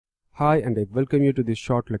Hi, and I welcome you to this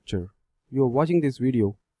short lecture. You are watching this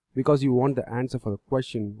video because you want the answer for the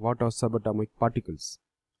question, what are subatomic particles?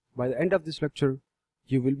 By the end of this lecture,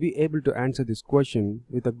 you will be able to answer this question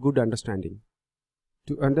with a good understanding.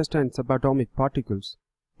 To understand subatomic particles,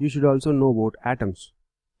 you should also know about atoms.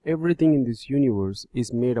 Everything in this universe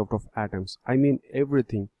is made out of atoms. I mean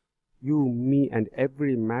everything. You, me, and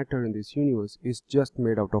every matter in this universe is just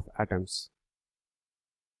made out of atoms.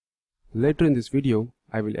 Later in this video,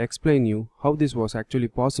 I will explain you how this was actually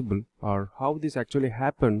possible or how this actually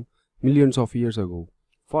happened millions of years ago.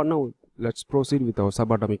 For now, let's proceed with our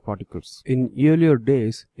subatomic particles. In earlier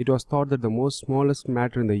days, it was thought that the most smallest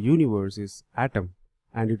matter in the universe is atom,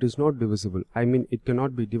 and it is not divisible. I mean, it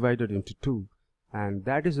cannot be divided into two, and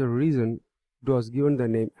that is the reason it was given the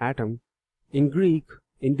name atom. In Greek,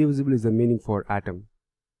 indivisible is the meaning for atom.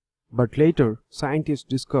 But later, scientists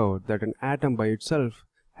discovered that an atom by itself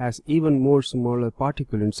has even more smaller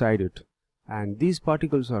particle inside it, and these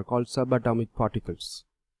particles are called subatomic particles.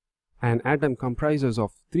 An atom comprises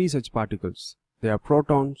of three such particles. They are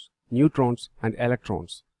protons, neutrons, and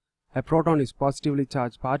electrons. A proton is positively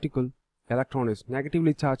charged particle, electron is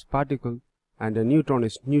negatively charged particle, and a neutron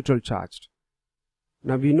is neutral charged.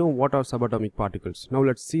 Now we know what are subatomic particles. Now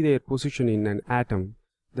let's see their position in an atom.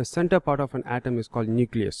 The center part of an atom is called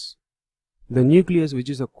nucleus. The nucleus, which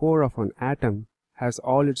is the core of an atom, has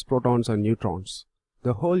all its protons and neutrons.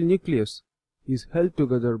 The whole nucleus is held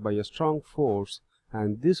together by a strong force,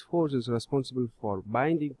 and this force is responsible for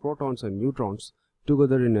binding protons and neutrons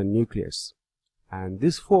together in a nucleus. And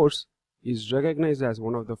this force is recognized as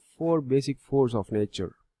one of the four basic forces of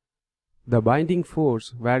nature. The binding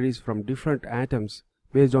force varies from different atoms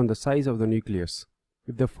based on the size of the nucleus.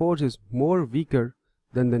 If the force is more weaker,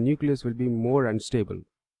 then the nucleus will be more unstable.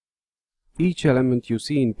 Each element you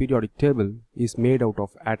see in periodic table is made out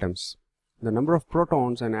of atoms. The number of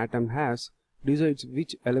protons an atom has decides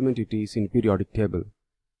which element it is in periodic table.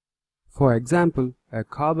 For example, a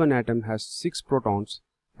carbon atom has 6 protons,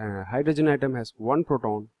 a hydrogen atom has 1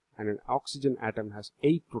 proton, and an oxygen atom has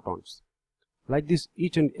 8 protons. Like this,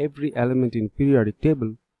 each and every element in periodic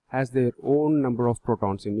table has their own number of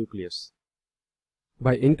protons in nucleus.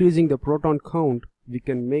 By increasing the proton count, we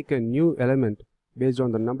can make a new element based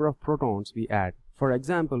on the number of protons we add. For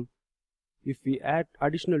example, if we add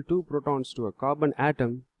additional 2 protons to a carbon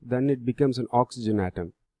atom, then it becomes an oxygen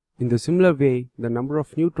atom. In the similar way, the number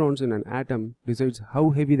of neutrons in an atom decides how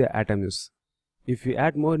heavy the atom is. If we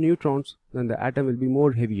add more neutrons, then the atom will be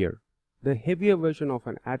more heavier. The heavier version of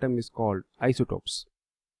an atom is called isotopes.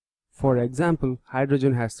 For example,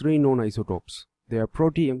 hydrogen has 3 known isotopes. They are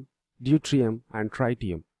protium, deuterium, and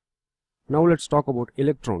tritium. Now let's talk about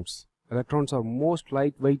electrons. Electrons are most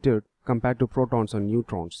light-weighted compared to protons and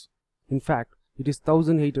neutrons. In fact, it is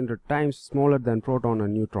 1800 times smaller than proton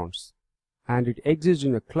and neutrons. And it exists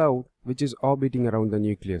in a cloud which is orbiting around the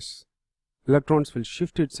nucleus. Electrons will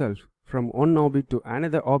shift itself from one orbit to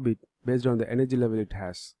another orbit based on the energy level it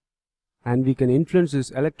has. And we can influence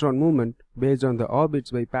this electron movement based on the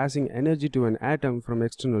orbits by passing energy to an atom from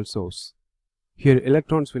external source. Here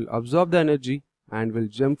electrons will absorb the energy and will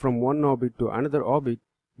jump from one orbit to another orbit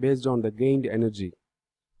based on the gained energy,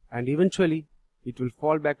 and eventually it will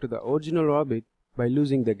fall back to the original orbit by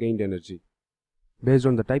losing the gained energy. Based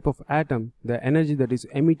on the type of atom, the energy that is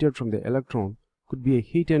emitted from the electron could be a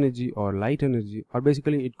heat energy or light energy, or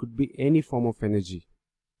basically it could be any form of energy.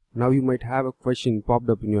 Now you might have a question popped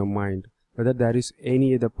up in your mind whether there is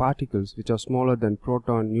any other particles which are smaller than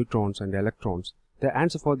proton, neutrons, and electrons. The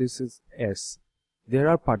answer for this is yes. There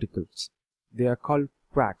are particles. They are called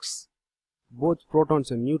quarks. Both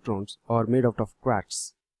protons and neutrons are made out of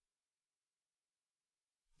quarks.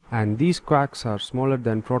 And these quarks are smaller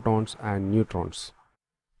than protons and neutrons.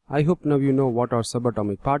 I hope now you know what are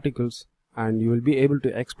subatomic particles, and you will be able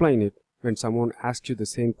to explain it when someone asks you the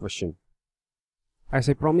same question. As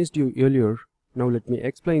I promised you earlier, now let me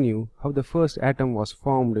explain you how the first atom was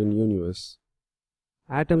formed in universe.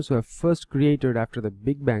 Atoms were first created after the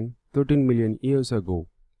Big Bang 13 million years ago.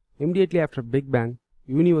 Immediately after Big Bang,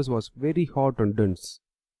 universe was very hot and dense.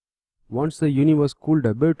 Once the universe cooled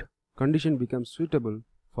a bit, condition became suitable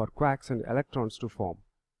for quarks and electrons to form.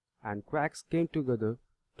 And quarks came together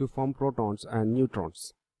to form protons and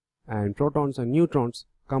neutrons. And protons and neutrons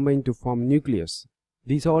combined to form nucleus.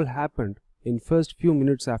 These all happened in first few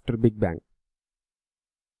minutes after Big Bang.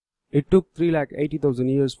 It took 380,000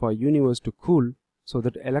 years for universe to cool, so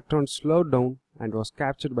that electrons slowed down and was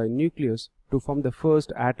captured by nucleus to form the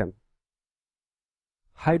first atom.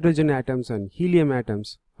 Hydrogen atoms and helium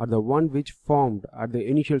atoms are the one which formed at the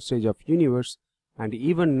initial stage of universe, and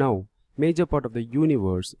even now major part of the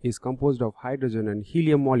universe is composed of hydrogen and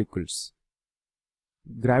helium molecules.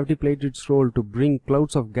 Gravity played its role to bring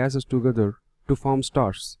clouds of gases together to form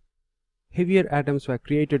stars. Heavier atoms were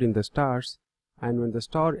created in the stars, and when the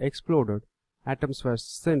star exploded, atoms were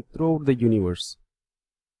sent throughout the universe.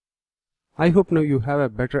 I hope now you have a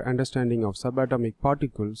better understanding of subatomic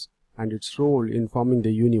particles and its role in forming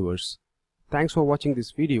the universe. Thanks for watching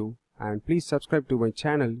this video, and please subscribe to my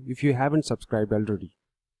channel if you haven't subscribed already.